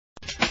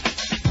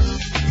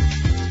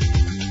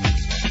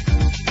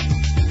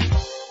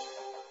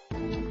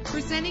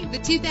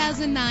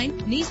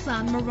2009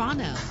 Nissan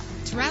Murano.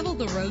 Travel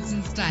the roads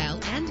in style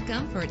and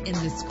comfort in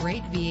this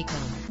great vehicle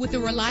with a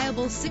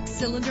reliable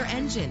 6-cylinder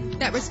engine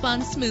that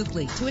responds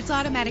smoothly to its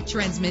automatic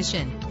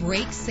transmission.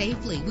 Brake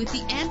safely with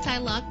the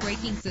anti-lock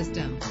braking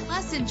system.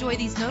 Plus, enjoy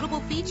these notable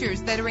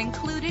features that are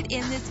included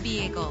in this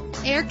vehicle: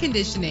 air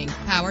conditioning,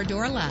 power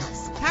door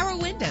locks, power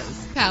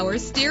windows, power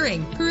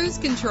steering, cruise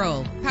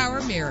control,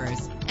 power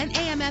mirrors, an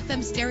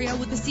AM/FM stereo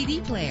with a CD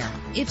player.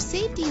 If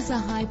safety is a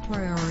high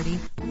priority,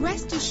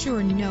 rest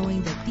assured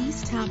knowing that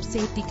these top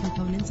safety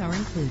components are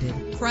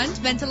included: front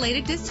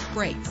ventilated disc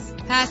brakes,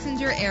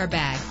 passenger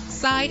airbag,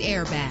 side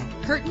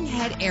airbag, curtain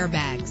head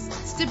airbags,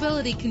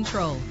 stability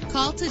control.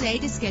 Call today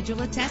to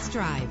schedule a test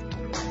drive.